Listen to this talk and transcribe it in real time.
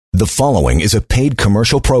The following is a paid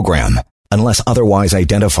commercial program. Unless otherwise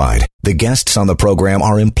identified, the guests on the program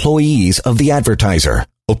are employees of the advertiser.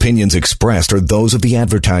 Opinions expressed are those of the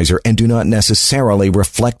advertiser and do not necessarily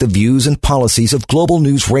reflect the views and policies of Global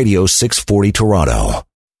News Radio 640 Toronto.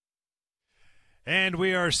 And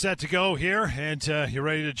we are set to go here, and you're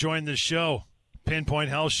ready to join the show. PinPoint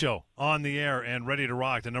Health Show on the air and ready to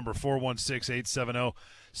rock. The number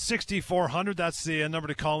 416-870-6400. That's the number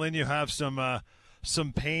to call in. You have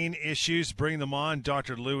some pain issues, bring them on.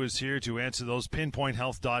 Dr. Lou is here to answer those.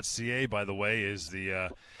 PinPointHealth.ca, by the way, is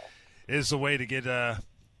the way to get on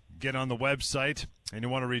the website. And you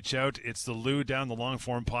want to reach out, it's the Lou Down the Long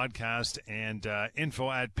Form podcast and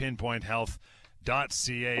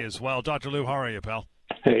info@PinPointHealth.ca as well. Dr. Lou, how are you, pal?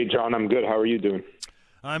 Hey, John, I'm good. How are you doing?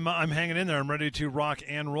 I'm hanging in there. I'm ready to rock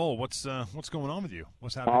and roll. What's going on with you?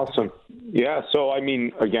 What's happening? Awesome. Yeah. So, I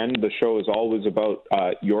mean, again, the show is always about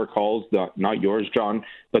your calls, not yours, John,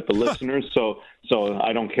 but the listeners. So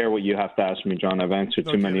I don't care what you have to ask me, John. I've answered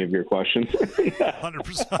too many of your questions.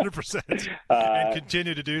 100%. And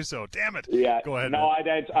continue to do so. Damn it. Yeah. Go ahead. No,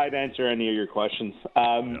 I'd answer any of your questions.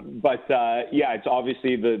 But it's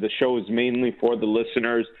obviously the show is mainly for the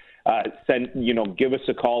listeners. Give us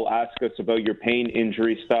a call, ask us about your pain,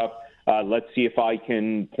 injury stuff. Let's see if I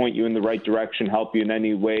can point you in the right direction, help you in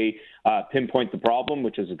any way, pinpoint the problem,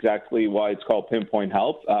 which is exactly why it's called Pinpoint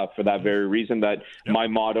Health, for that very reason that my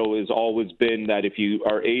motto has always been that if you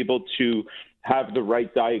are able to have the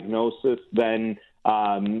right diagnosis, then,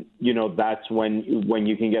 that's when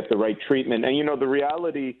you can get the right treatment. And, the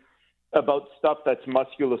reality about stuff that's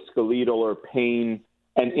musculoskeletal or pain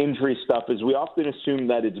and injury stuff is we often assume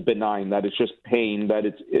that it's benign, that it's just pain, that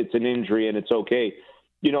it's an injury and it's okay.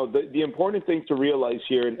 The important thing to realize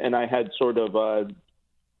here, and I had sort of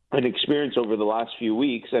an experience over the last few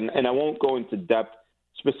weeks, and I won't go into depth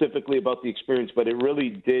specifically about the experience, but it really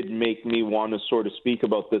did make me want to sort of speak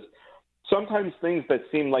about this. Sometimes things that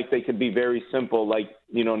seem like they could be very simple, like,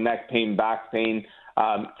 neck pain, back pain,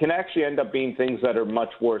 can actually end up being things that are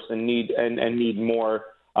much worse and need more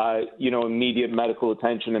immediate medical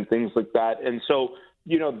attention and things like that. And so,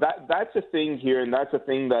 that's a thing here. And that's a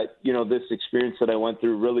thing that, this experience that I went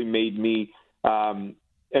through really made me, and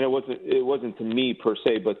it wasn't to me per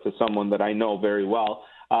se, but to someone that I know very well.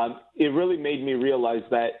 It really made me realize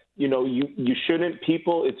that, you shouldn't,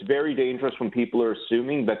 it's very dangerous when people are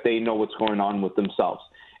assuming that they know what's going on with themselves.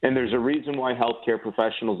 And there's a reason why healthcare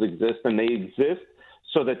professionals exist, and they exist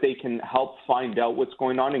so that they can help find out what's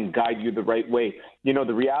going on and guide you the right way.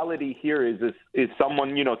 The reality here is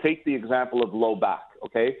someone, take the example of low back,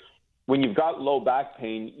 okay? When you've got low back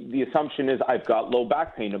pain, the assumption is I've got low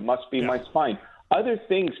back pain. It must be my spine. Other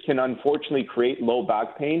things can unfortunately create low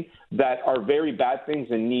back pain that are very bad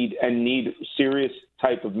things and need serious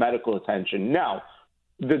type of medical attention. Now,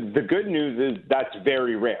 the good news is that's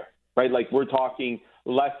very rare, right? Like we're talking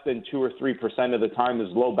less than 2 or 3% of the time is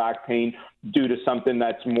low back pain due to something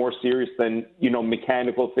that's more serious than,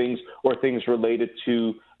 mechanical things or things related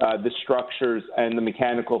to the structures and the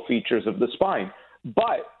mechanical features of the spine.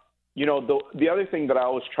 But, the other thing that I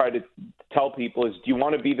always try to tell people is, do you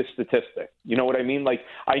want to be the statistic? You know what I mean? Like,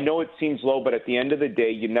 I know it seems low, but at the end of the day,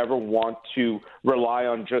 you never want to rely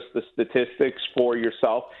on just the statistics for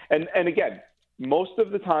yourself. And again, most of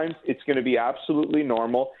the times it's going to be absolutely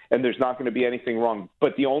normal and there's not going to be anything wrong.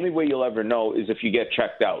 But the only way you'll ever know is if you get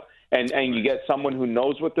checked out and you get someone who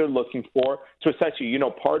knows what they're looking for. So essentially,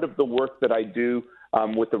 part of the work that I do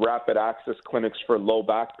with the rapid access clinics for low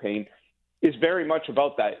back pain is very much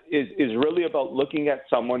about that, is really about looking at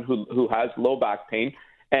someone who has low back pain.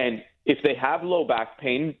 And if they have low back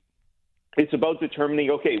pain, it's about determining,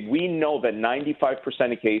 okay, we know that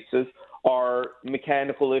 95% of cases are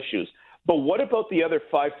mechanical issues. But what about the other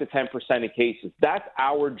 5 to 10% of cases? That's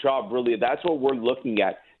our job, really. That's what we're looking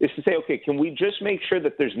at, is to say, okay, can we just make sure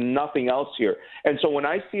that there's nothing else here? And so when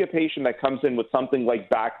I see a patient that comes in with something like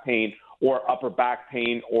back pain or upper back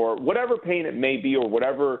pain or whatever pain it may be or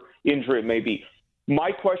whatever injury it may be,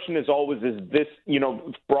 my question is always, is this,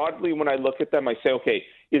 broadly when I look at them, I say, okay,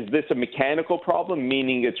 is this a mechanical problem,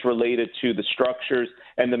 meaning it's related to the structures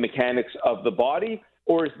and the mechanics of the body?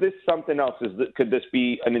 Or is this something else? Could this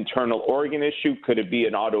be an internal organ issue? Could it be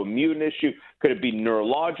an autoimmune issue? Could it be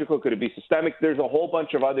neurological? Could it be systemic? There's a whole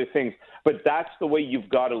bunch of other things, but that's the way you've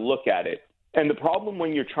got to look at it. And the problem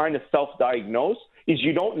when you're trying to self-diagnose is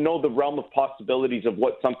you don't know the realm of possibilities of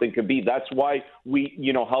what something could be. That's why we,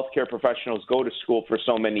 healthcare professionals go to school for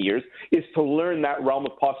so many years, is to learn that realm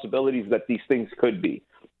of possibilities that these things could be.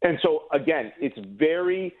 And so, again, it's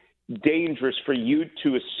very dangerous for you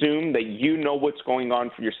to assume that you know what's going on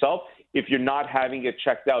for yourself if you're not having it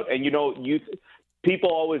checked out. And, people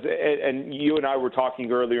always, and you and I were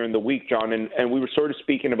talking earlier in the week, John, and we were sort of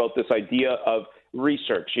speaking about this idea of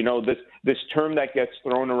research, this term that gets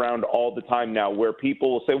thrown around all the time now, where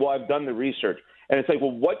people will say, well, I've done the research. And it's like,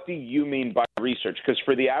 well, what do you mean by research? Because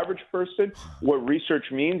for the average person, what research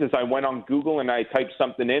means is I went on Google and I typed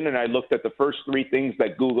something in and I looked at the first 3 things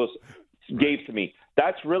that Google gave to me.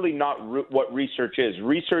 That's really not what research is.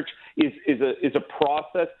 Research is a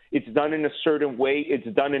process. It's done in a certain way. It's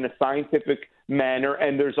done in a scientific manner,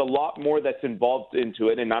 and there's a lot more that's involved into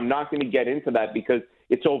it. And I'm not going to get into that because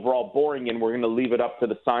it's overall boring, and we're going to leave it up to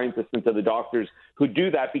the scientists and to the doctors who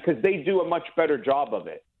do that because they do a much better job of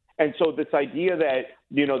it. And so this idea that,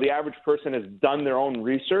 the average person has done their own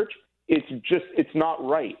research, it's not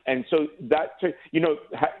right. And so that,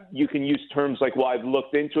 you can use terms like, well, I've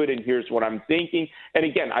looked into it and here's what I'm thinking. And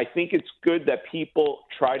again, I think it's good that people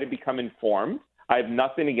try to become informed. I have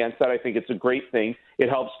nothing against that. I think it's a great thing. It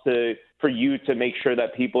helps for you to make sure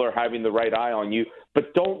that people are having the right eye on you,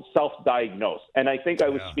 but don't self-diagnose. And I think I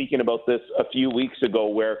was speaking about this a few weeks ago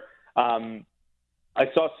where I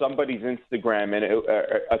saw somebody's Instagram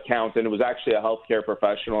account, and it was actually a healthcare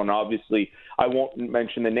professional, and obviously I won't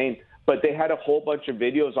mention the name, but they had a whole bunch of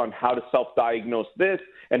videos on how to self-diagnose this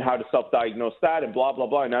and how to self-diagnose that and blah, blah,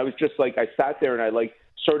 blah. And I was just like, I sat there and I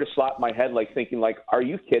sort of slapped my head thinking are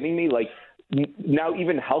you kidding me? Now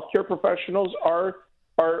even healthcare professionals are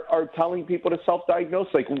telling people to self-diagnose.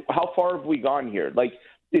 How far have we gone here?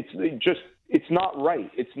 It's not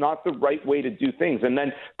right. It's not the right way to do things. And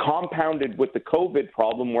then compounded with the COVID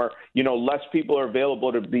problem where, less people are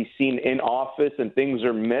available to be seen in office and things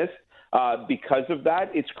are missed because of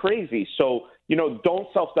that, it's crazy. So,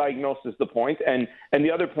 don't self-diagnose is the point. And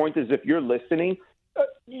the other point is if you're listening,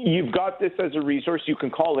 you've got this as a resource. You can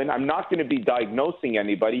call in. I'm not going to be diagnosing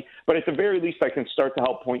anybody, but at the very least, I can start to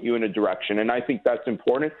help point you in a direction. And I think that's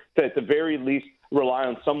important to, at the very least, rely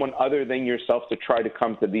on someone other than yourself to try to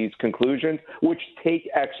come to these conclusions, which take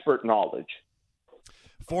expert knowledge.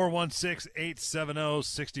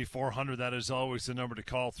 416-870-6400. That is always the number to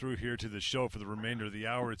call through here to the show for the remainder of the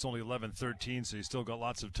hour. It's only 11:13, so you still got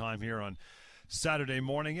lots of time here on Saturday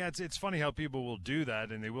morning. Yeah, it's funny how people will do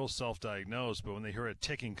that, and they will self-diagnose, but when they hear a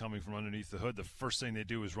ticking coming from underneath the hood, the first thing they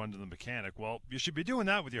do is run to the mechanic. Well, you should be doing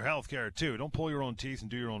that with your health care, too. Don't pull your own teeth and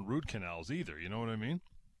do your own root canals either. You know what I mean?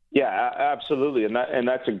 Yeah, absolutely. And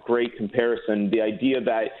that's a great comparison. The idea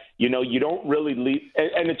that, you don't really leave.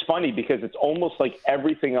 And it's funny because it's almost like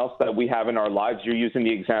everything else that we have in our lives. You're using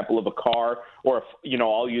the example of a car or,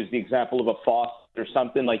 I'll use the example of a faucet or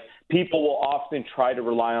something. People will often try to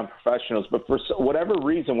rely on professionals. But for whatever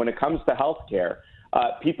reason, when it comes to healthcare,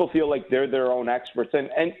 people feel like they're their own experts.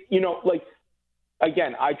 And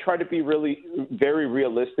again, I try to be really very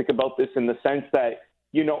realistic about this in the sense that,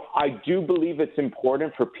 I do believe it's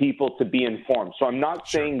important for people to be informed. So I'm not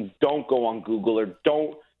saying don't go on Google or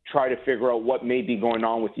don't try to figure out what may be going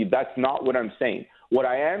on with you. That's not what I'm saying. What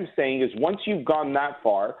I am saying is once you've gone that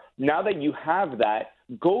far, now that you have that,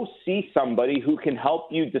 go see somebody who can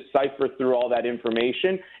help you decipher through all that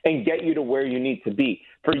information and get you to where you need to be.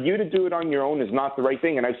 For you to do it on your own is not the right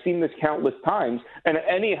thing. And I've seen this countless times, and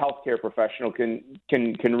any healthcare professional can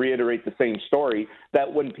reiterate the same story,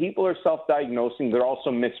 that when people are self-diagnosing, they're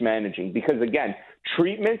also mismanaging. Because, again,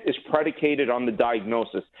 treatment is predicated on the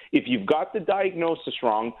diagnosis. If you've got the diagnosis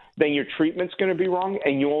wrong, then your treatment's going to be wrong,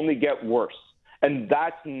 and you only get worse. And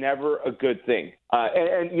that's never a good thing.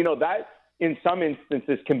 That in some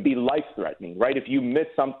instances can be life-threatening, right? If you miss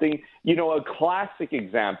something, a classic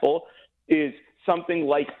example is something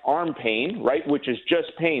like arm pain, right, which is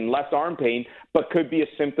just pain, less arm pain, but could be a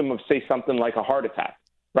symptom of, say, something like a heart attack,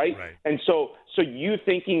 right? And so you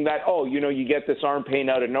thinking that, you get this arm pain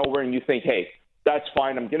out of nowhere and you think, hey, that's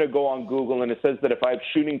fine. I'm going to go on Google, and it says that if I have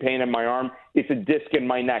shooting pain in my arm, it's a disc in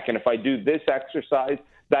my neck. And if I do this exercise,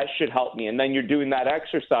 that should help me. And then you're doing that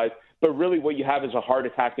exercise, but really what you have is a heart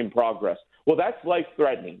attack in progress. Well, that's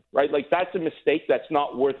life-threatening, right? That's a mistake. That's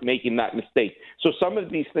not worth making that mistake. So some of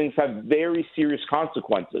these things have very serious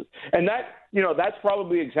consequences. And that's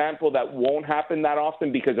probably an example that won't happen that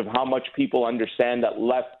often because of how much people understand that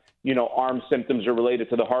left, arm symptoms are related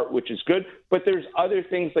to the heart, which is good. But there's other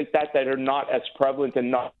things like that that are not as prevalent and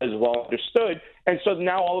not as well understood. And so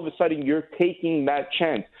now all of a sudden you're taking that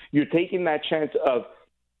chance. You're taking that chance of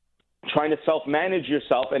trying to self-manage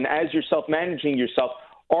yourself. And as you're self-managing yourself,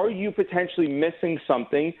 are you potentially missing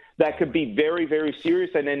something that could be very, very serious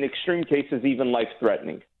and in extreme cases even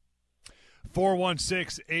life-threatening?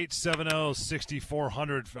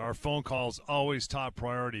 416-870-6400. Our phone calls always top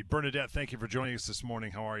priority. Bernadette, thank you for joining us this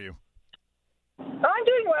morning. How are you? I'm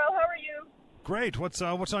doing well. How are you? Great. What's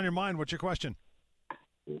on your mind? What's your question?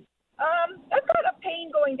 I've got a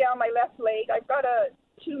pain going down my left leg. I've got a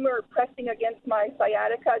tumor pressing against my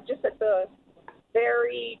sciatica just at the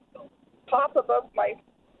very top above my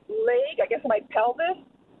leg, I guess my pelvis,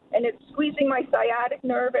 and it's squeezing my sciatic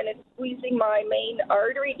nerve and it's squeezing my main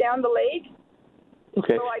artery down the leg.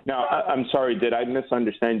 Okay. So Now, I'm sorry, did I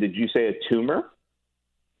misunderstand? Did you say a tumor?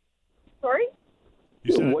 Sorry?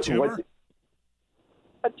 You said a tumor?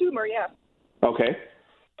 A tumor, yeah. Okay.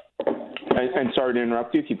 And sorry to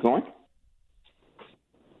interrupt you. Keep going.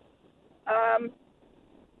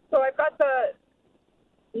 So I've got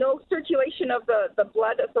no circulation of the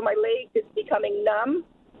blood, so my leg is becoming numb.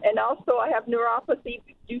 And also I have neuropathy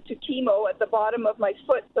due to chemo at the bottom of my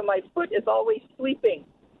foot, so my foot is always sweeping.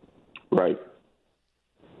 Right.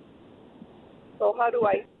 So how do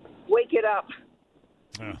I wake it up?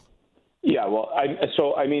 Yeah, well,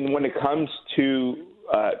 when it comes to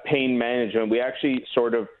pain management, we actually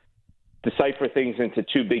sort of decipher things into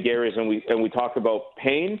two big areas, and we talk about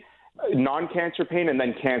pain, non-cancer pain, and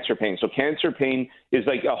then cancer pain. So cancer pain is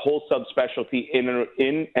like a whole subspecialty in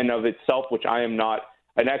and of itself, which I am not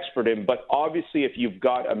an expert in. But obviously, if you've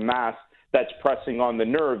got a mass that's pressing on the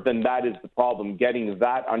nerve, then that is the problem, getting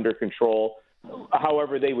that under control.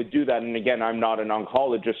 However they would do that, and again, I'm not an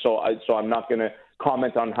oncologist, so I'm not going to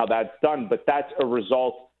comment on how that's done, but that's a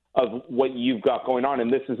result of what you've got going on.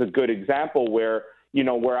 And this is a good example where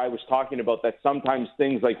I was talking about that sometimes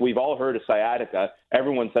things like we've all heard of sciatica.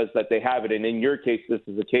 Everyone says that they have it. And in your case, this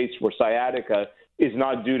is a case where sciatica is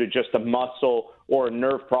not due to just a muscle or a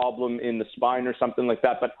nerve problem in the spine or something like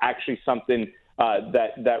that, but actually something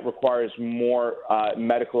that requires more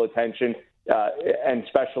medical attention and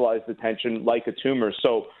specialized attention like a tumor.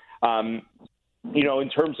 So, in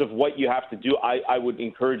terms of what you have to do, I would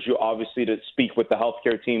encourage you, obviously, to speak with the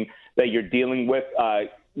healthcare team that you're dealing with.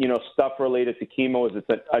 Stuff related to chemo is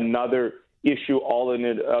another issue all in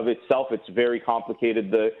and of itself. It's very complicated,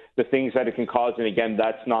 the things that it can cause. And again,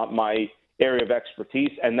 that's not my area of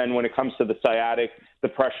expertise. And then when it comes to the sciatic, the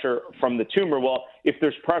pressure from the tumor, well, if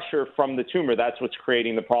there's pressure from the tumor, that's what's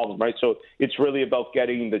creating the problem, right? So it's really about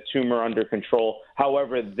getting the tumor under control.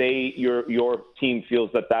 However, your team feels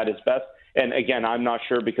that is best. And again, I'm not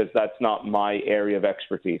sure because that's not my area of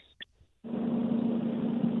expertise.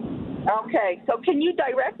 Okay, so can you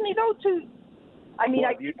direct me though to?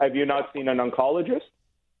 Have you not seen an oncologist?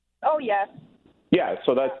 Oh yes. Yeah,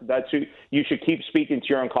 so that's who you should keep speaking to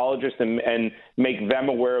your oncologist and make them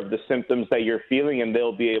aware of the symptoms that you're feeling, and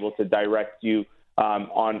they'll be able to direct you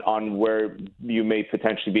on where you may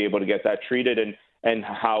potentially be able to get that treated and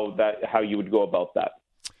how you would go about that.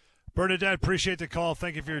 Bernadette, appreciate the call.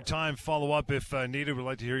 Thank you for your time. Follow up if needed. We'd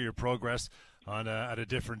like to hear your progress at a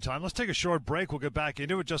different time. Let's take a short break. We'll get back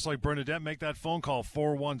into it just like Bernadette. Make that phone call,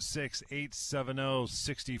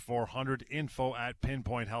 416-870-6400,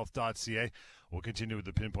 info@pinpointhealth.ca. We'll continue with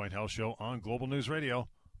the Pinpoint Health Show on Global News Radio.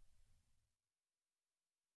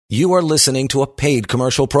 You are listening to a paid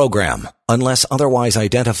commercial program. Unless otherwise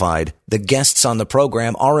identified, the guests on the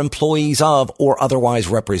program are employees of or otherwise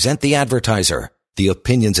represent the advertiser. The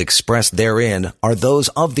opinions expressed therein are those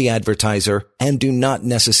of the advertiser and do not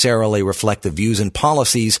necessarily reflect the views and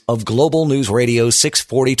policies of Global News Radio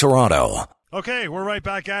 640 Toronto. Okay, we're right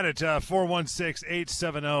back at it.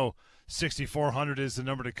 416-870-6400 is the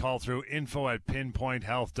number to call through.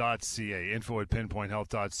 info@pinpointhealth.ca.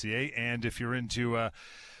 info@pinpointhealth.ca. And if you're into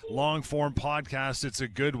long-form podcast, it's a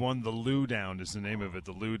good one. The Lou Down is the name of it.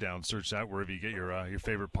 The Lou Down. Search that wherever you get your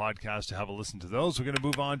favorite podcast to have a listen to those. We're going to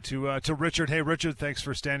move on to Richard. Hey, Richard, thanks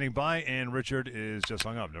for standing by. And Richard is just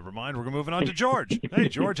hung up. Never mind. We're moving on to George. Hey,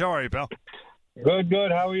 George, how are you, pal?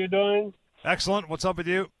 Good. How are you doing? Excellent. What's up with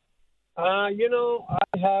you? I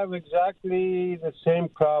have exactly the same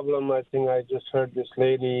problem. I think I just heard this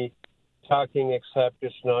lady talking, except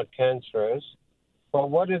it's not cancerous. But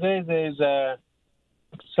what it is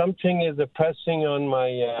something is pressing on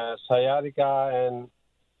my sciatica, and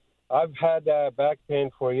I've had back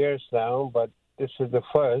pain for years now, but this is the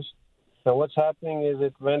first. Now what's happening is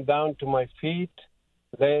it went down to my feet,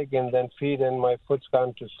 leg, and then feet, and my foot's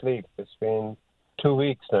gone to sleep. It's been 2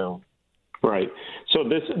 weeks now. Right. So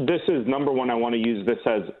this is number one. I want to use this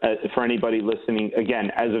as for anybody listening,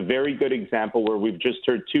 again, as a very good example where we've just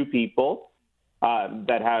heard two people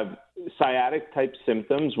that have sciatic type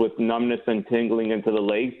symptoms with numbness and tingling into the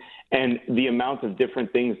legs, and the amount of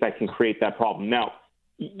different things that can create that problem. Now,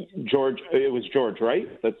 George, it was George, right?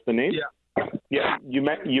 That's the name? Yeah. Yeah. You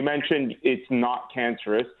mentioned it's not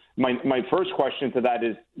cancerous. My first question to that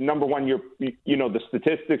is, number one, the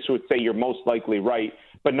statistics would say you're most likely right.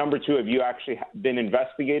 But number two, have you actually been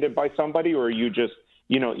investigated by somebody, or are you just,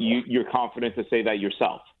 you're confident to say that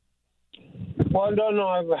yourself? Well, no,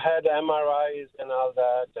 I've had MRIs and all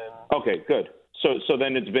that. And Okay, good. So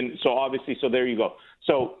then it's been so obviously. So there you go.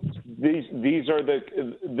 So these are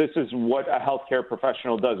this is what a healthcare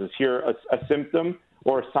professional does: is hear a symptom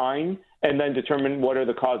or a sign, and then determine what are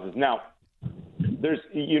the causes. Now, there's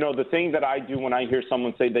the thing that I do when I hear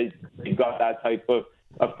someone say they've got that type of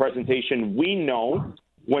presentation. We know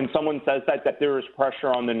when someone says that there is pressure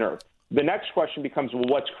on the nerve. The next question becomes, well,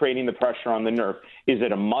 what's creating the pressure on the nerve? Is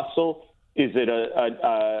it a muscle? Is it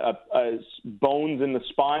a bones in the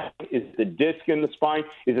spine? Is it a disc in the spine?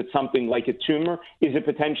 Is it something like a tumor? Is it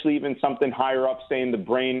potentially even something higher up, say in the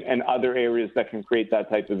brain and other areas that can create that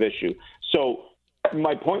type of issue? So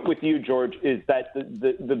my point with you, George, is that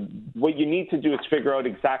the what you need to do is figure out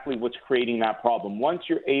exactly what's creating that problem. Once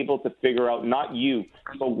you're able to figure out, not you,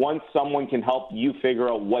 but once someone can help you figure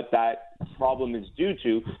out what that problem is due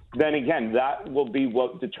to, then again, that will be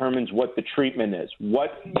what determines what the treatment is.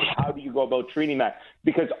 How do you go about treating that?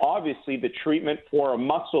 Because obviously the treatment for a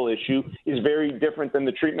muscle issue is very different than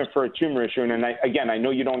the treatment for a tumor issue. And I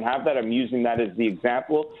know you don't have that. I'm using that as the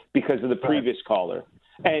example because of the previous caller.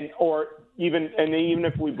 Even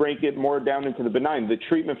if we break it more down into the benign, the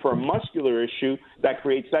treatment for a muscular issue that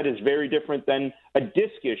creates that is very different than a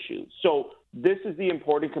disc issue. So this is the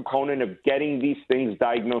important component of getting these things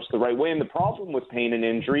diagnosed the right way. And the problem with pain and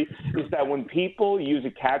injury is that when people use a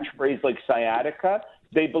catchphrase like sciatica,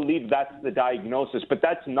 they believe that's the diagnosis, but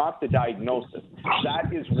that's not the diagnosis.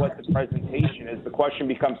 That is what the presentation is. The question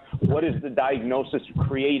becomes, what is the diagnosis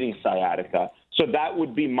creating sciatica? So that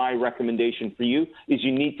would be my recommendation for you, is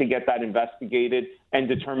you need to get that investigated and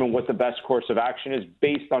determine what the best course of action is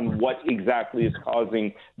based on what exactly is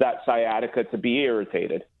causing that sciatica to be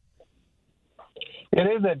irritated. It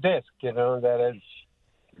is a disc, that is.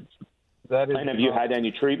 And have you had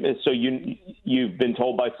any treatment? So you've been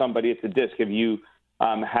told by somebody it's a disc. Have you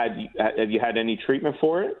had any treatment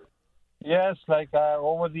for it? Yes,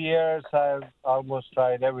 over the years, I've almost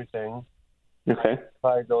tried everything. Okay.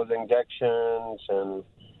 Tried those injections and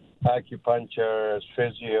acupuncture,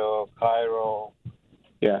 physio, chiro.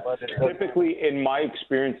 Yeah. Typically, in my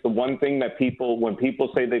experience, the one thing that when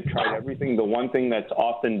people say they've tried everything, the one thing that's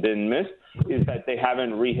often been missed is that they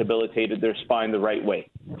haven't rehabilitated their spine the right way.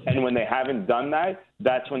 And when they haven't done that,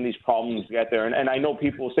 that's when these problems get there. And I know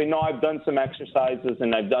people will say, no, I've done some exercises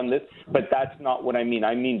and I've done this, but that's not what I mean.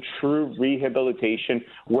 I mean true rehabilitation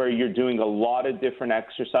where you're doing a lot of different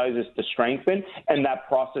exercises to strengthen, and that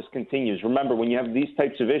process continues. Remember, when you have these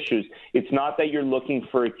types of issues, it's not that you're looking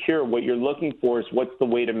for a cure. What you're looking for is what's the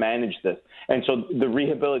way to manage this. And so the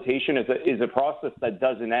rehabilitation is a process that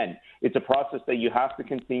doesn't end. It's a process that you have to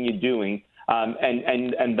continue doing.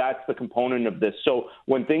 And that's the component of this. So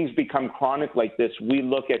when things become chronic like this, we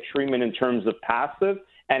look at treatment in terms of passive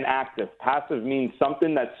and active. Passive means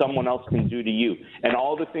something that someone else can do to you. And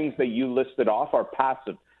all the things that you listed off are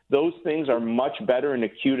passive. Those things are much better in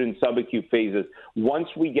acute and subacute phases.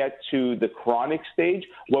 Once we get to the chronic stage,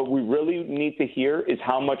 what we really need to hear is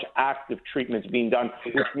how much active treatment is being done,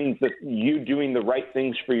 which means that you doing the right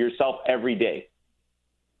things for yourself every day.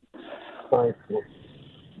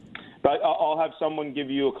 But I'll have someone give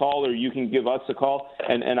you a call, or you can give us a call,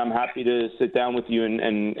 and I'm happy to sit down with you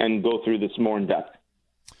and go through this more in depth.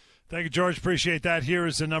 Thank you, George. Appreciate that. Here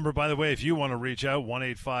is the number, by the way, if you want to reach out,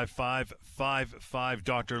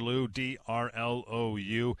 1-855-55-Dr. Lou,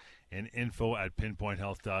 DRLOU, and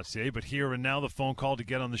info@pinpointhealth.ca. But here and now, the phone call to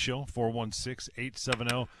get on the show,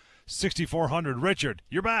 416-870-6400. Richard,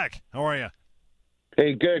 you're back. How are you?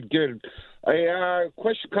 Hey, good.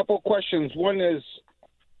 Couple questions. One is,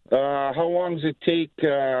 how long does it take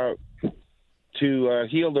to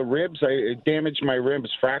heal the ribs? I damaged my ribs,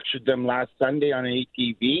 fractured them last Sunday on an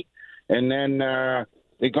ATV, and then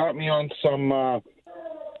they got me on some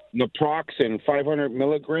naproxen, 500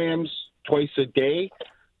 milligrams twice a day.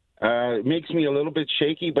 It makes me a little bit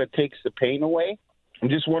shaky, but takes the pain away. I'm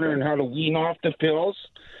just wondering how to wean off the pills,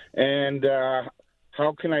 and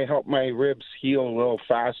how can I help my ribs heal a little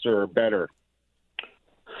faster or better?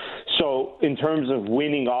 So in terms of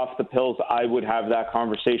weaning off the pills, I would have that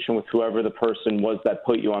conversation with whoever the person was that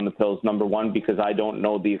put you on the pills, number one, because I don't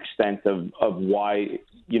know the extent of why,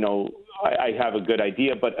 I have a good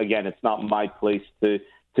idea, but again, it's not my place to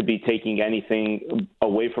be taking anything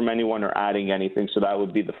away from anyone or adding anything. So that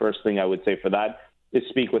would be the first thing I would say for that, is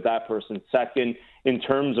speak with that person. Second, in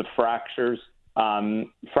terms of fractures,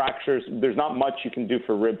 there's not much you can do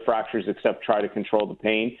for rib fractures except try to control the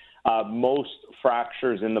pain. Most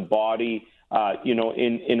fractures in the body,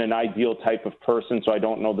 in an ideal type of person, so I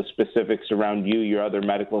don't know the specifics around your other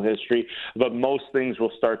medical history, but most things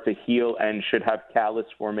will start to heal and should have callus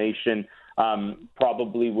formation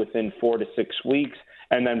probably within 4 to 6 weeks,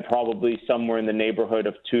 and then probably somewhere in the neighborhood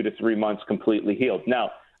of 2 to 3 months completely healed.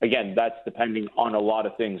 Now, again, that's depending on a lot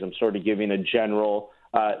of things. I'm sort of giving a general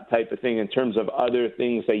type of thing. In terms of other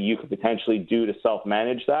things that you could potentially do to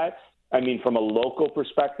self-manage that, I mean, from a local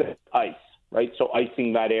perspective, ice, right? So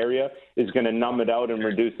icing that area is going to numb it out and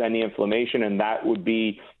reduce any inflammation, and that would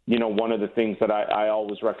be, one of the things that I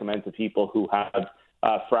always recommend to people who have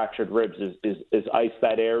fractured ribs is ice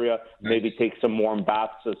that area. Nice. Maybe take some warm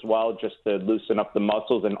baths as well, just to loosen up the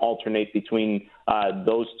muscles and alternate between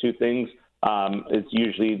those two things. It's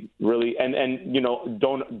usually really, and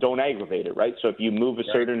don't aggravate it, right? So if you move a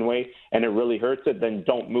certain way and it really hurts it, then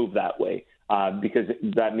don't move that way, because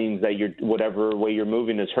that means that whatever way you're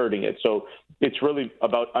moving is hurting it. So it's really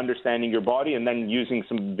about understanding your body and then using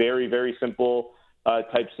some very, very simple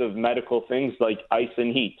types of medical things like ice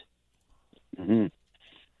and heat. Mm-hmm.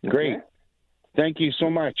 Great. Thank you so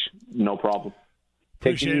much. No problem.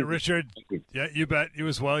 Appreciate it, Richard. Yeah, you bet. You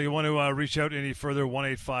as well. You want to reach out any further,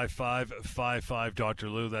 1-855-55 Dr.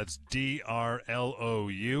 Lou. That's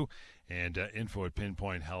DRLOU, and info at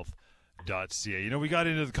pinpointhealth.ca. We got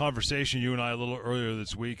into the conversation, you and I, a little earlier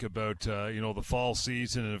this week about, the fall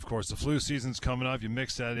season, and, of course, the flu season's coming up. You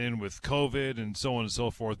mix that in with COVID and so on and so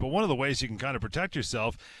forth. But one of the ways you can kind of protect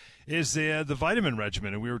yourself is the vitamin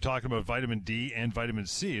regimen, and we were talking about vitamin D and vitamin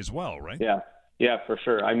C as well, right? Yeah, for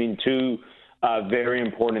sure. I mean, two very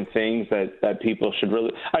important things that people should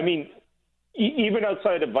really, even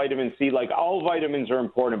outside of vitamin C, like all vitamins are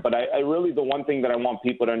important, but I really, the one thing that I want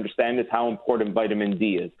people to understand is how important vitamin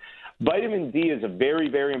D is. Vitamin D is a very,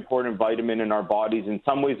 very important vitamin in our bodies. In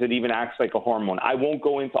some ways, it even acts like a hormone. I won't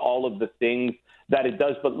go into all of the things that it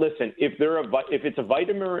does, but listen, if it's a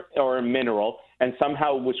vitamin or a mineral and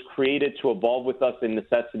somehow was created to evolve with us and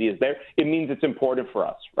necessity is there, it means it's important for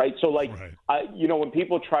us, right? So, when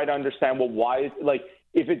people try to understand, well, why is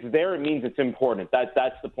if it's there, it means it's important.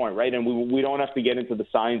 That's the point, right? And we don't have to get into the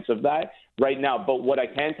science of that right now. But what I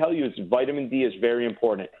can tell you is vitamin D is very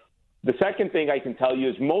important. The second thing I can tell you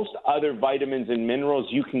is most other vitamins and minerals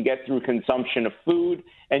you can get through consumption of food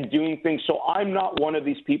and doing things. So I'm not one of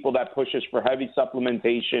these people that pushes for heavy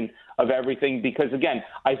supplementation of everything because, again,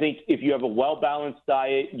 I think if you have a well-balanced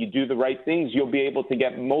diet, you do the right things, you'll be able to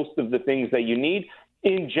get most of the things that you need.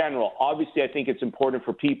 In general, obviously, I think it's important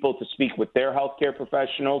for people to speak with their healthcare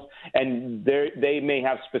professionals, and they may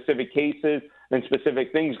have specific cases and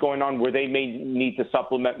specific things going on where they may need to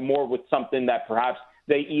supplement more with something that perhaps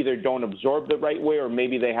they either don't absorb the right way or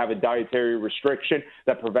maybe they have a dietary restriction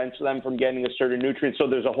that prevents them from getting a certain nutrient. So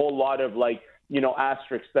there's a whole lot of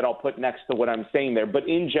asterisks that I'll put next to what I'm saying there. But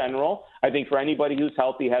in general, I think for anybody who's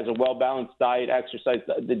healthy, has a well-balanced diet, exercise,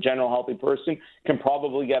 the general healthy person can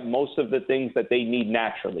probably get most of the things that they need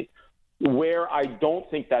naturally. Where I don't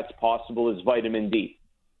think that's possible is vitamin D.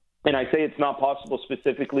 And I say it's not possible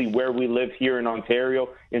specifically where we live here in Ontario,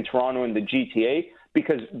 in Toronto, and the GTA,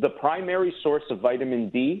 because the primary source of vitamin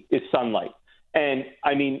D is sunlight. And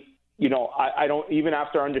I don't, even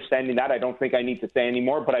after understanding that, I don't think I need to say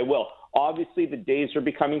anymore, but I will. Obviously, the days are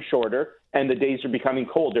becoming shorter and the days are becoming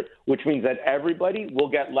colder, which means that everybody will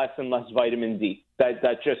get less and less vitamin D.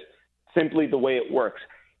 That's just simply the way it works.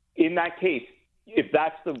 In that case, if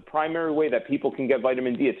that's the primary way that people can get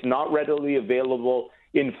vitamin D, it's not readily available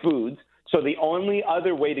in foods. So the only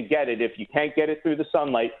other way to get it, if you can't get it through the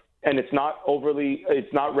sunlight, and it's not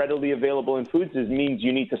readily available in foods, it means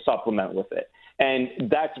you need to supplement with it. And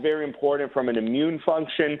that's very important from an immune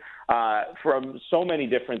function, from so many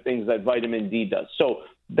different things that vitamin D does. So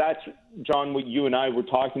that's, John, what you and I were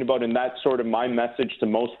talking about, and that's sort of my message to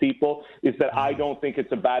most people, is that I don't think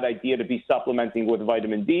it's a bad idea to be supplementing with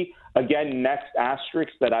vitamin D. Again, next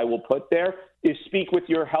asterisk that I will put there is speak with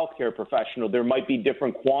your healthcare professional. There might be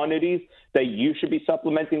different quantities that you should be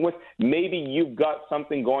supplementing with. Maybe you've got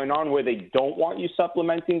something going on where they don't want you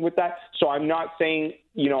supplementing with that. So I'm not saying,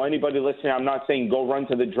 anybody listening, I'm not saying go run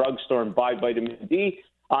to the drugstore and buy vitamin D.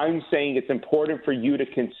 I'm saying it's important for you to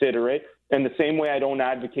consider it. In the same way I don't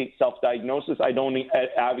advocate self-diagnosis, I don't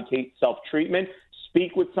advocate self-treatment.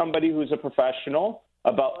 Speak with somebody who's a professional,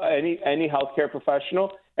 about any healthcare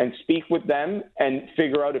professional, and speak with them and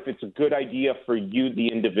figure out if it's a good idea for you, the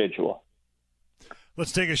individual.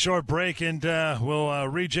 Let's take a short break, and we'll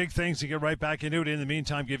rejig things and get right back into it. In the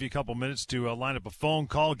meantime, give you a couple minutes to line up a phone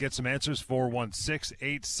call, get some answers,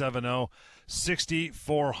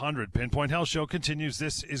 416-870-6400. Pinpoint Health Show continues.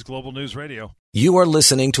 This is Global News Radio. You are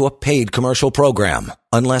listening to a paid commercial program.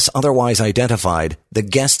 Unless otherwise identified, the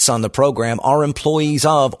guests on the program are employees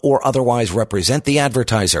of or otherwise represent the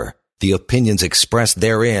advertiser. The opinions expressed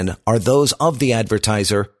therein are those of the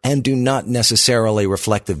advertiser and do not necessarily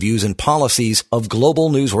reflect the views and policies of Global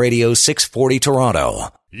News Radio 640 Toronto.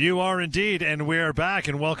 You are indeed, and we are back,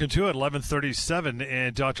 and welcome to it, 11:37,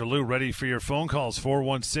 and Dr. Lou ready for your phone calls,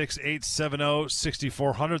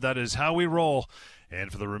 416-870-6400. That is how we roll.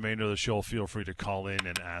 And for the remainder of the show, feel free to call in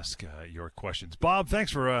and ask your questions. Bob,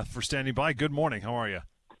 thanks for standing by. Good morning. How are you?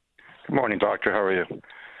 Good morning, doctor. How are you?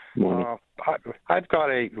 I've got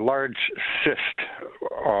a large cyst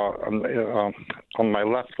on my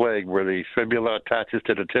left leg where the fibula attaches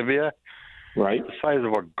to the tibia. Right. The size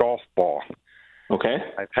of a golf ball. Okay.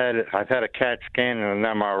 I've had a CAT scan and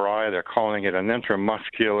an MRI. They're calling it an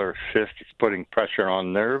intramuscular cyst. It's putting pressure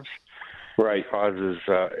on nerves. Right. It causes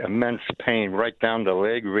immense pain right down the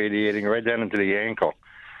leg, radiating right down into the ankle.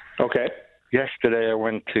 Okay. Yesterday I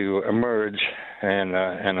went to Emerge, and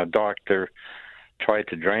a doctor tried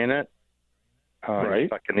to drain it. Right.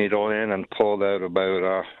 Stuck a needle in and pulled out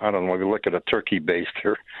about, I don't know, if you look at a turkey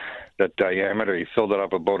baster, that diameter, he filled it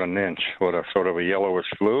up about an inch with a sort of a yellowish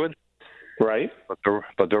fluid. Right. But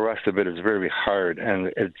the rest of it is very hard,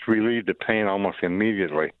 and it's relieved the pain almost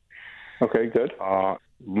immediately. Okay, good.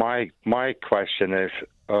 My question is,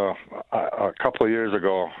 a couple of years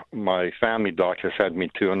ago, my family doctor sent me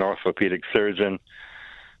to an orthopedic surgeon.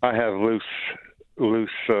 I have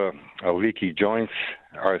leaky joints,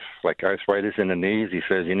 like arthritis in the knees. He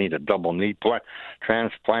says you need a double knee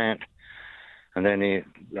transplant. And then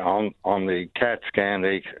on the CAT scan,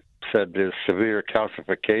 they said there's severe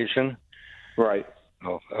calcification, right,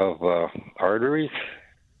 of arteries.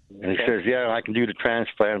 And he says, yeah, I can do the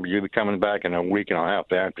transplant, but you'll be coming back in a week and I'll have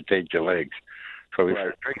to amputate your legs. So he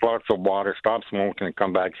said, drink lots of water, stop smoking, and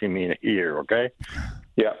come back see me in a year, okay?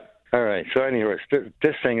 Yeah. All right. So anyways,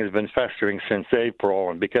 this thing has been festering since April,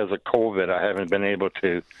 and because of COVID, I haven't been able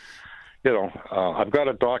to, I've got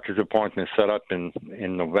a doctor's appointment set up in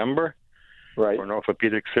November for an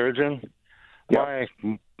orthopedic surgeon. Yep.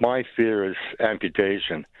 My fear is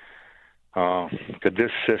amputation. Could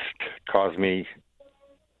this cyst cause me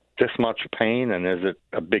this much pain, and is it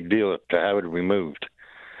a big deal to have it removed?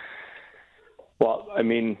 Well, I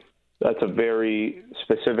mean, that's a very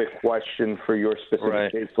specific question for your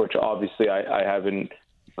specific case, which obviously I haven't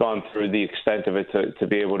gone through the extent of it to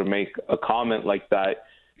be able to make a comment like that.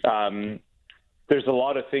 There's a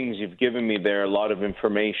lot of things you've given me there, a lot of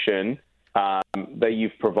information that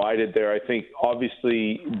you've provided there. I think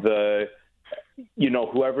obviously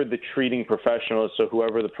whoever the treating professional is, so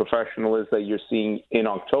whoever the professional is that you're seeing in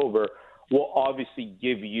October, will obviously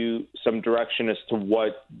give you some direction as to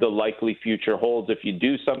what the likely future holds if you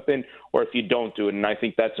do something or if you don't do it. And I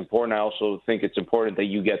think that's important. I also think it's important that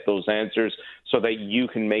you get those answers so that you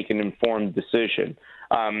can make an informed decision.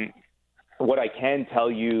 What I can tell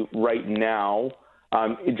you right now,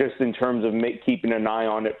 just in terms of keeping an eye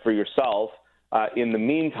on it for yourself, in the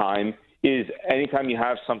meantime, is anytime you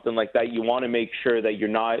have something like that, you want to make sure that you're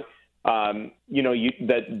not, that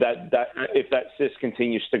if that cyst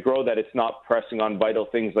continues to grow, that it's not pressing on vital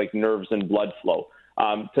things like nerves and blood flow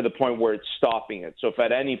to the point where it's stopping it. So if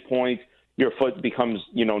at any point your foot becomes,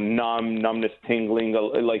 numbness, tingling,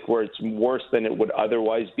 like where it's worse than it would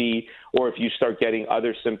otherwise be, or if you start getting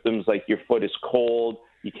other symptoms like your foot is cold,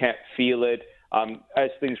 you can't feel it, as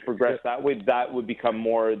things progress that way, that would become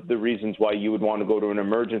more the reasons why you would want to go to an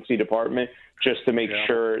emergency department just to make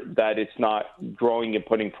sure that it's not growing and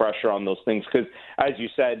putting pressure on those things. Because as you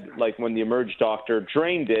said, like when the Emerge doctor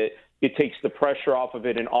drained it, it takes the pressure off of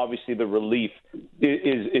it, and obviously the relief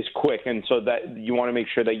is quick. And so that you want to make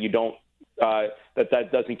sure that you don't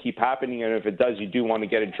that doesn't keep happening, and if it does, you do want to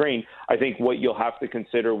get it drained. I think what you'll have to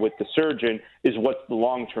consider with the surgeon is what's the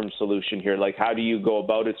long-term solution here. Like, how do you go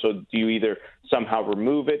about it? So do you either somehow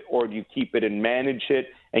remove it, or do you keep it and manage it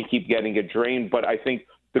and keep getting it drained? But I think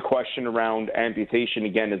the question around amputation,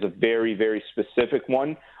 again, is a very, very specific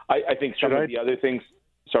one. I think some of the other things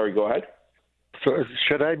 – sorry, go ahead. So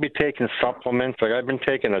should I be taking supplements? Like, I've been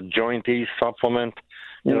taking a joint ease supplement.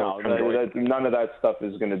 No, none of that stuff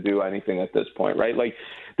is going to do anything at this point, right? Like,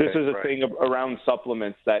 this is a thing around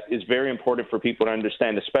supplements that is very important for people to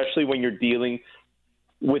understand, especially when you're dealing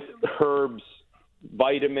with herbs,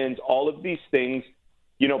 vitamins, all of these things.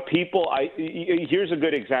 Here's a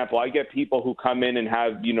good example. I get people who come in and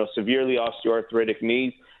have, severely osteoarthritic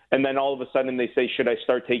knees, and then all of a sudden they say, should I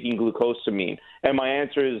start taking glucosamine? And my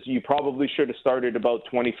answer is, you probably should have started about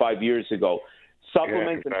 25 years ago.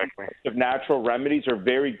 Supplements and natural remedies are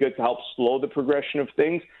very good to help slow the progression of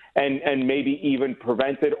things and maybe even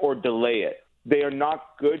prevent it or delay it. They are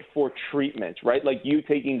not good for treatment, right? Like, you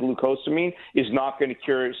taking glucosamine is not going to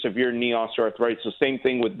cure severe knee osteoarthritis. So same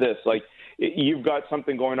thing with this. Like, you've got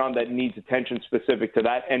something going on that needs attention specific to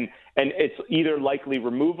that, and it's either likely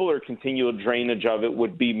removal or continual drainage of it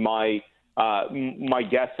would be my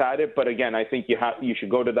guess at it. But again, I think you should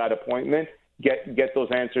go to that appointment, get those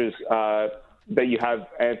answers that you have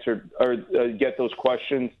answered, or get those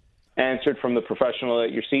questions answered from the professional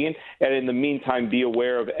that you're seeing. And in the meantime, be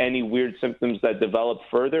aware of any weird symptoms that develop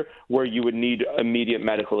further where you would need immediate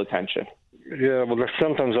medical attention. Yeah, well, the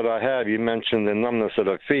symptoms that I have, you mentioned the numbness of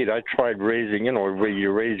the feet. I tried raising, where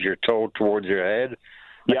you raise your toe towards your head.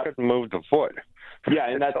 I couldn't move the foot. Yeah,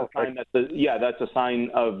 and that's a sign that's a sign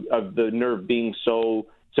of the nerve being so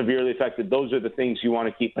severely affected. Those are the things you want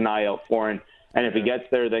to keep an eye out for. And if it gets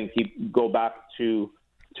there, then go back to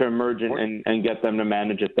emergent and get them to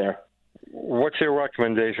manage it there. What's your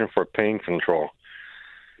recommendation for pain control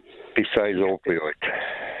besides opioids?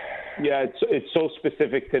 Yeah, it's so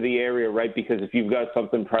specific to the area, right? Because if you've got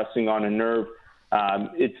something pressing on a nerve,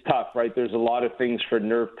 it's tough, right? There's a lot of things for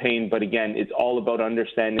nerve pain, but again, it's all about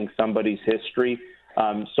understanding somebody's history.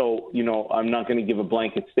 So, I'm not going to give a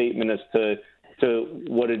blanket statement as to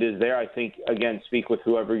what it is there. I think, again, speak with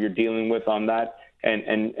whoever you're dealing with on that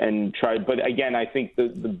and try. But again, I think the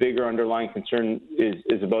bigger underlying concern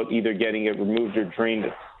is about either getting it removed or drained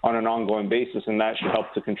on an ongoing basis, and that should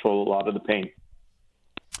help to control a lot of the pain.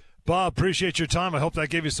 Bob, appreciate your time. I hope that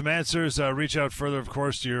gave you some answers. Reach out further, of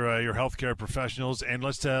course, to your healthcare professionals. And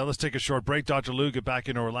let's take a short break. Dr. Lou, get back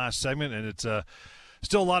into our last segment, and it's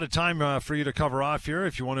still a lot of time for you to cover off here.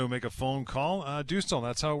 If you want to make a phone call, do so.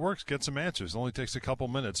 That's how it works. Get some answers. It only takes a couple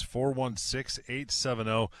minutes.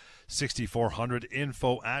 416-870-6400.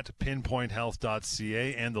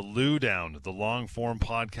 info@pinpointhealth.ca, and the Lou Down, the long-form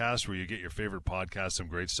podcast where you get your favorite podcast. Some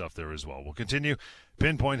great stuff there as well. We'll continue.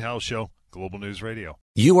 Pinpoint Health Show, Global News Radio.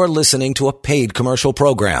 You are listening to a paid commercial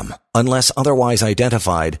program. Unless otherwise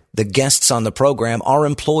identified, the guests on the program are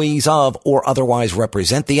employees of or otherwise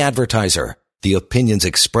represent the advertiser. The opinions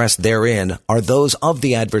expressed therein are those of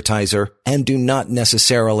the advertiser and do not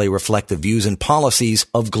necessarily reflect the views and policies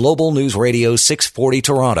of Global News Radio 640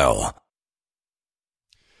 Toronto.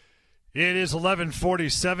 It is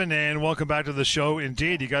 11:47, and welcome back to the show.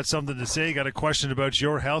 Indeed, you got something to say, you got a question about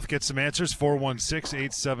your health, get some answers.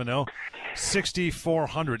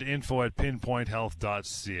 416-870-6400,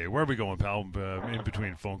 info@pinpointhealth.ca. Where are we going, pal, in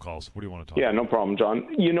between phone calls? What do you want to talk about? Yeah, no problem, John.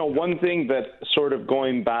 One thing that sort of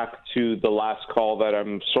going back to the last call that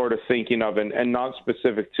I'm sort of thinking of, and not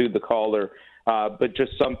specific to the caller, but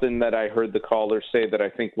just something that I heard the caller say that I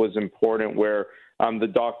think was important, where the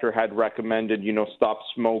doctor had recommended, stop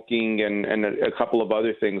smoking and a couple of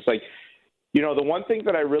other things. Like, the one thing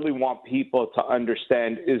that I really want people to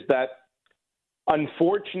understand is that,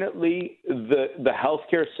 unfortunately, the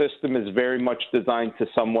healthcare system is very much designed to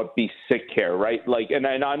somewhat be sick care, right? Like, and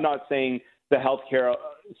I'm not saying the healthcare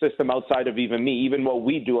system outside of even me. Even what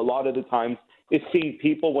we do a lot of the times is see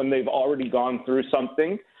people when they've already gone through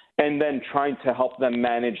something and then trying to help them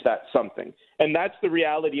manage that something. And that's the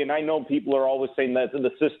reality. And I know people are always saying that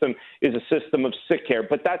the system is a system of sick care,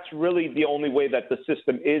 but that's really the only way that the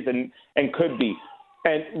system is and could be.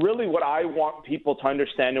 And really what I want people to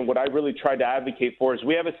understand and what I really try to advocate for is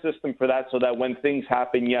we have a system for that so that when things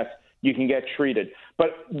happen, yes, you can get treated.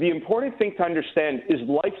 But the important thing to understand is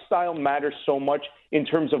lifestyle matters so much in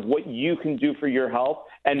terms of what you can do for your health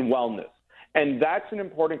and wellness. And that's an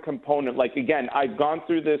important component. Like, again, I've gone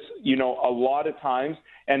through this, a lot of times.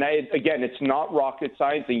 And again, it's not rocket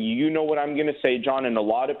science. And you know what I'm going to say, John, and a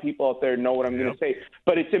lot of people out there know what I'm going to say.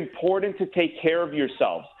 But it's important to take care of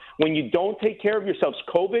yourselves. When you don't take care of yourselves,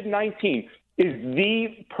 COVID-19 is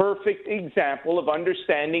the perfect example of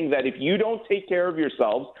understanding that if you don't take care of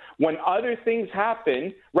yourselves, when other things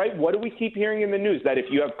happen, right, what do we keep hearing in the news? That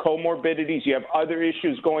if you have comorbidities, you have other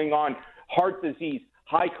issues going on, heart disease,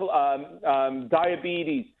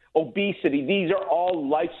 diabetes, obesity, these are all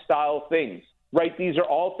lifestyle things, right? These are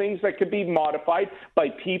all things that could be modified by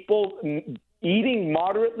people eating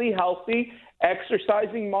moderately healthy,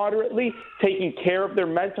 exercising moderately, taking care of their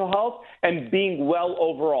mental health, and being well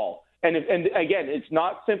overall. And again, it's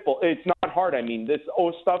not simple. It's not hard. I mean, this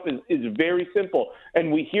stuff is very simple.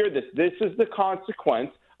 And we hear this. This is the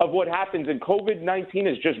consequence of what happens. And COVID-19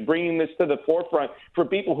 is just bringing this to the forefront for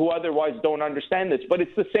people who otherwise don't understand this. But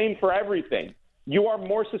it's the same for everything. You are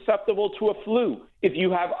more susceptible to a flu if you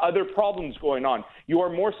have other problems going on. You are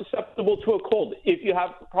more susceptible to a cold if you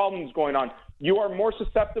have problems going on. You are more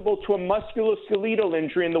susceptible to a musculoskeletal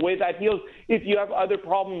injury in the way that heals if you have other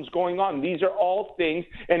problems going on. These are all things.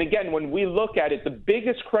 And again, when we look at it, the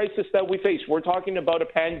biggest crisis that we face, we're talking about a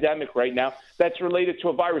pandemic right now that's related to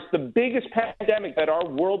a virus. The biggest pandemic that our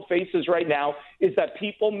world faces right now is that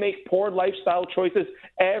people make poor lifestyle choices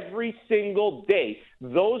every single day.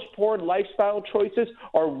 Those poor lifestyle choices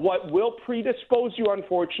are what will predispose you,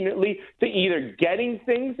 unfortunately, to either getting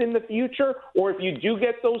things in the future, or if you do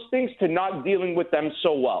get those things, to not dealing with them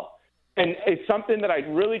so well. And it's something that I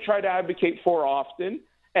really try to advocate for often.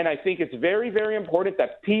 And I think it's very, very important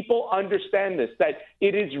that people understand this, that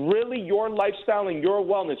it is really your lifestyle and your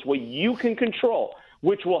wellness, what you can control,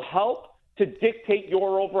 which will help to dictate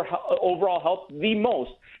your overall health the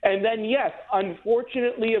most. And then, yes,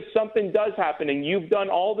 unfortunately, if something does happen and you've done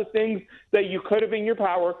all the things that you could have in your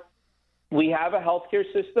power, we have a healthcare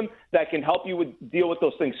system that can help you deal with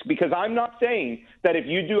those things. Because I'm not saying that if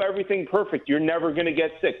you do everything perfect, you're never going to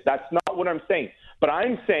get sick. That's not what I'm saying. But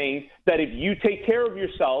I'm saying that if you take care of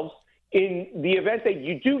yourselves, in the event that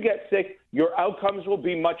you do get sick, your outcomes will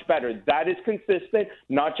be much better. That is consistent,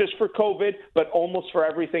 not just for COVID, but almost for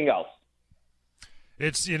everything else.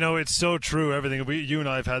 It's, it's so true, everything. You and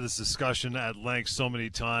I have had this discussion at length so many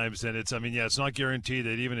times, and it's not guaranteed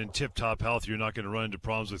that even in tip-top health you're not going to run into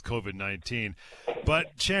problems with COVID-19.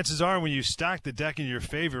 But chances are when you stack the deck in your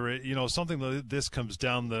favor, something like this comes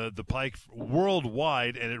down the pike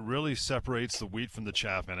worldwide, and it really separates the wheat from the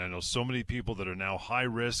chaff. And I know so many people that are now high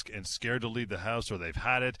risk and scared to leave the house, or they've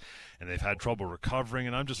had it, and they've had trouble recovering.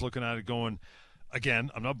 And I'm just looking at it going, again,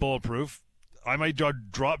 I'm not bulletproof. I might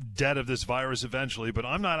drop dead of this virus eventually, but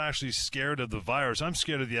I'm not actually scared of the virus. I'm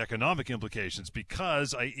scared of the economic implications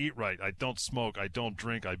because I eat right. I don't smoke. I don't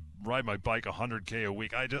drink. I ride my bike 100K a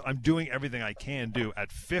week. I'm doing everything I can do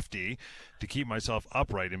at 50 to keep myself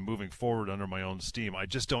upright and moving forward under my own steam. I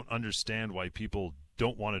just don't understand why people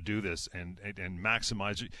don't want to do this and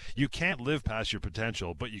maximize it. You can't live past your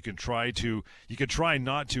potential, but you can try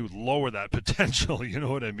not to lower that potential. You know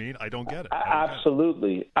what I mean? I don't get it.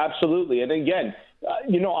 Absolutely. And again,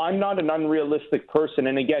 I'm not an unrealistic person.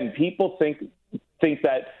 And again, people think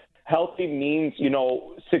that healthy means,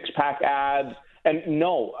 six-pack abs. And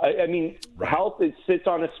no, I mean, right. Health, it sits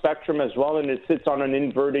on a spectrum as well, and it sits on an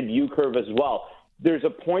inverted U curve as well. There's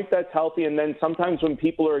a point that's healthy, and then sometimes when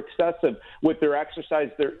people are excessive with their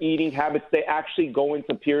exercise, their eating habits, they actually go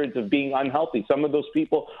into periods of being unhealthy. Some of those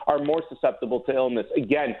people are more susceptible to illness.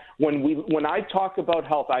 Again, when I talk about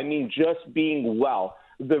health, I mean just being well.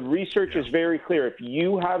 The research is very clear. If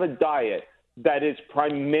you have a diet that is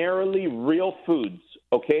primarily real foods,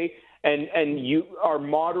 okay, and you are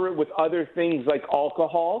moderate with other things like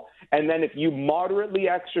alcohol, and then if you moderately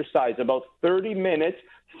exercise about 30 minutes,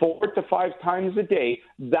 4 to 5 times a day,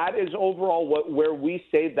 that is overall where we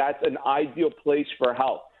say that's an ideal place for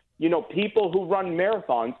health. People who run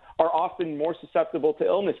marathons are often more susceptible to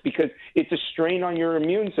illness because it's a strain on your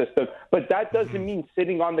immune system. But that doesn't mean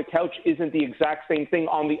sitting on the couch isn't the exact same thing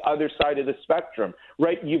on the other side of the spectrum,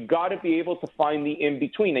 right? You've got to be able to find the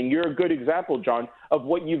in-between. And you're a good example, John, of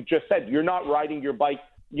what you've just said. You're not riding your bike,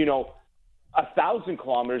 1,000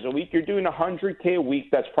 kilometers a week. You're doing 100K a week.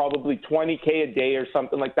 That's probably 20K a day or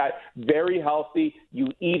something like that. Very healthy. You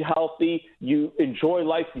eat healthy. You enjoy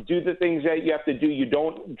life. You do the things that you have to do. You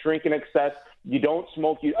don't drink in excess. You don't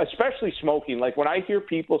smoke. Especially smoking. Like when I hear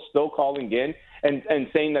people still calling in and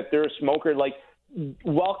saying that they're a smoker, like,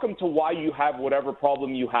 welcome to why you have whatever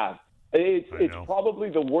problem you have. It's probably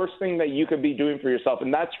the worst thing that you could be doing for yourself.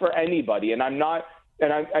 And that's for anybody. And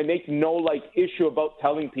I make no issue about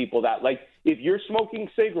telling people that. If you're smoking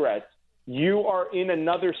cigarettes, you are in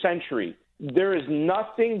another century. There is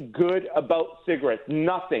nothing good about cigarettes.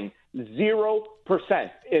 Nothing. 0%.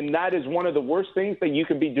 And that is one of the worst things that you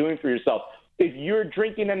can be doing for yourself. If you're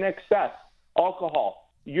drinking in excess alcohol,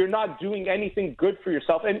 you're not doing anything good for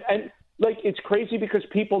yourself. And it's crazy because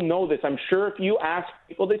people know this. I'm sure if you ask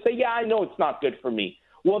people, they say, yeah, I know it's not good for me.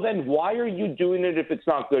 Well, then why are you doing it if it's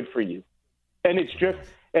not good for you? And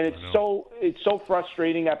it's so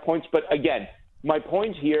frustrating at points. But again, my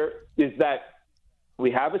point here is that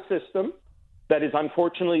we have a system that is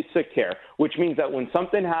unfortunately sick care, which means that when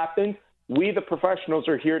something happens, we, the professionals,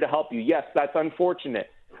 are here to help you. Yes, that's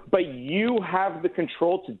unfortunate, but you have the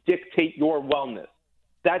control to dictate your wellness.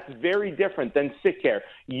 That's very different than sick care.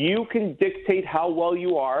 You can dictate how well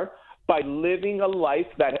you are by living a life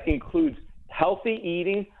that includes healthy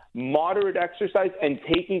eating, moderate exercise, and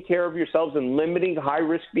taking care of yourselves and limiting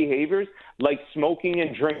high-risk behaviors like smoking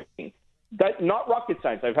and drinking. That's not rocket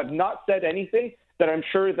science. I have not said anything that I'm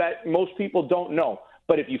sure that most people don't know.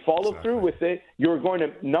 But if you follow through with it, you're going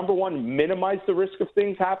to, number one, minimize the risk of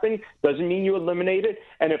things happening. Doesn't mean you eliminate it.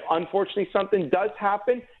 And if unfortunately something does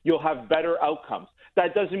happen, you'll have better outcomes.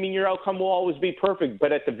 That doesn't mean your outcome will always be perfect,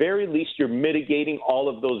 but at the very least, you're mitigating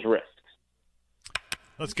all of those risks.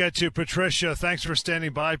 Let's get to Patricia. Thanks for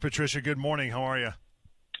standing by, Patricia. Good morning. How are you?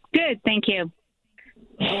 Good, thank you.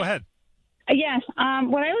 Go ahead. Yes,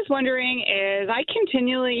 what I was wondering is I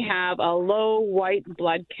continually have a low white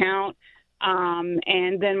blood count,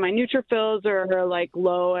 and then my neutrophils are like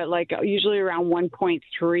low at like usually around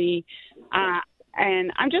 1.3.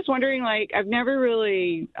 And I'm just wondering, like, I've never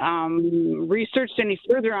really researched any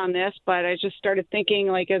further on this, but I just started thinking,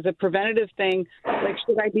 like, as a preventative thing, like,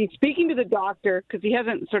 should I be speaking to the doctor? Because he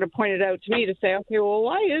hasn't sort of pointed out to me to say, okay, well,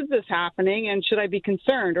 why is this happening? And should I be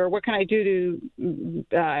concerned? Or what can I do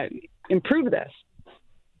to improve this?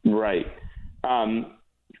 Right.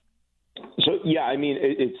 So, yeah, I mean,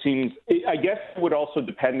 it seems, I guess it would also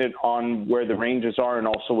depend on where the ranges are and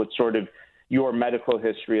also what sort of your medical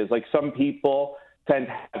history is. Like, some people tend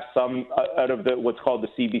to have some out of the what's called the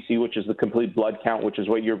CBC, which is the complete blood count, which is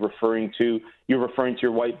what you're referring to. You're referring to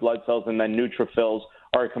your white blood cells, and then neutrophils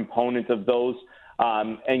are a component of those.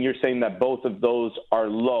 And you're saying that both of those are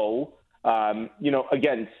low.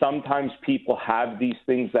 Again, sometimes people have these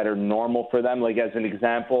things that are normal for them. Like, as an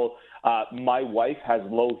example, my wife has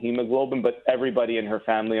low hemoglobin, but everybody in her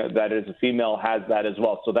family that is a female has that as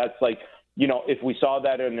well. So that's like, if we saw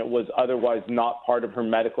that and it was otherwise not part of her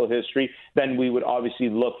medical history, then we would obviously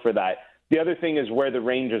look for that. The other thing is where the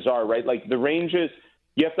ranges are, right? Like, the ranges,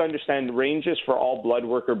 you have to understand, ranges for all blood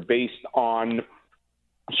work are based on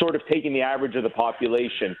sort of taking the average of the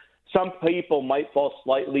population. Some people might fall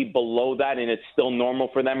slightly below that and it's still normal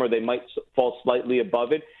for them, or they might fall slightly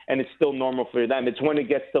above it and it's still normal for them. It's when it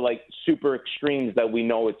gets to like super extremes that we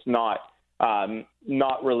know it's not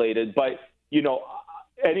related. But,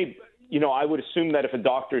 I would assume that if a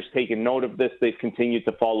doctor's taken note of this, they've continued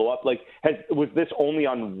to follow up. Like, was this only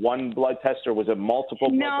on one blood test, or was it multiple?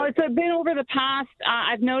 No, it's been over the past,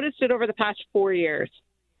 I've noticed it over the past 4 years.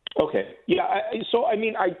 Okay. Yeah.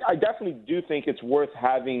 I definitely do think it's worth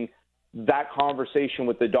having that conversation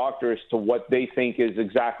with the doctor as to what they think is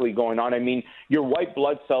exactly going on. I mean, your white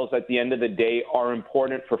blood cells at the end of the day are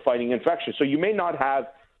important for fighting infection. So you may not have,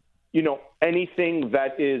 anything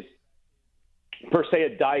that is per se a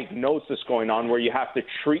diagnosis going on where you have to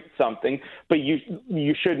treat something, but you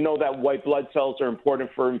should know that white blood cells are important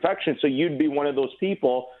for infection. So you'd be one of those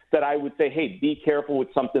people that I would say, hey, be careful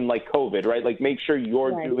with something like COVID, right? Like, make sure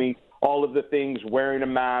you're doing all of the things, wearing a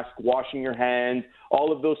mask, washing your hands,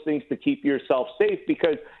 all of those things to keep yourself safe,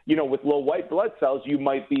 because, with low white blood cells, you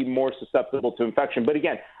might be more susceptible to infection. But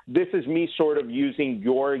again, this is me sort of using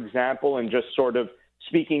your example and just sort of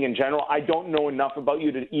speaking in general. I don't know enough about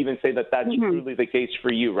you to even say that that's truly the case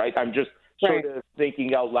for you, right? I'm just sort of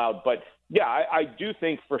thinking out loud. But yeah, I do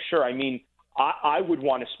think for sure. I mean, I would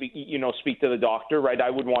want to speak to the doctor, right? I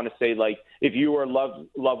would want to say, like, if you were a loved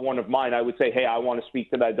one of mine, I would say, hey, I want to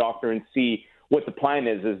speak to that doctor and see what the plan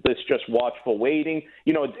is. Is this just watchful waiting?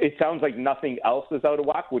 It sounds like nothing else is out of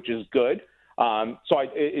whack, which is good.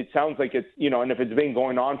 It sounds like it's, and if it's been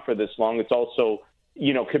going on for this long, it's also,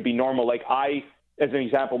 could be normal. Like, I, as an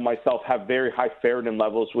example, myself have very high ferritin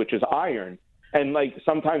levels, which is iron. And like,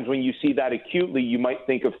 sometimes when you see that acutely, you might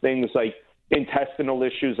think of things like intestinal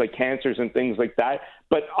issues, like cancers and things like that.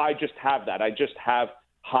 But I just have that. I just have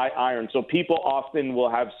high iron. So people often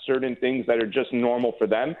will have certain things that are just normal for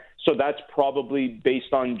them. So that's probably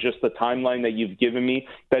based on just the timeline that you've given me,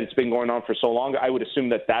 that it's been going on for so long. I would assume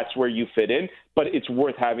that that's where you fit in, but it's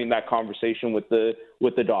worth having that conversation with the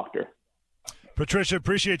doctor. Patricia,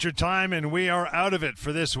 appreciate your time, and we are out of it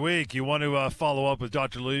for this week. You want to follow up with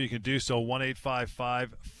Dr. Lou, you can do so,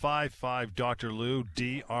 1-855-55-Dr. Lou,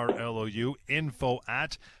 DRLOU,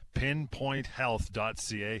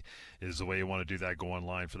 info@pinpointhealth.ca is the way you want to do that. Go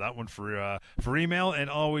online for that one for email, and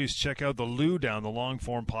always check out the Lou Down, the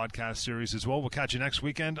long-form podcast series as well. We'll catch you next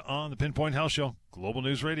weekend on the Pinpoint Health Show, Global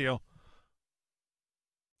News Radio.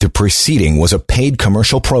 The preceding was a paid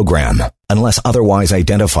commercial program. Unless otherwise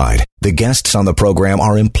identified, the guests on the program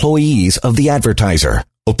are employees of the advertiser.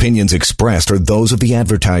 Opinions expressed are those of the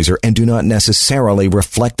advertiser and do not necessarily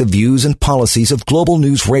reflect the views and policies of Global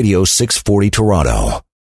News Radio 640 Toronto.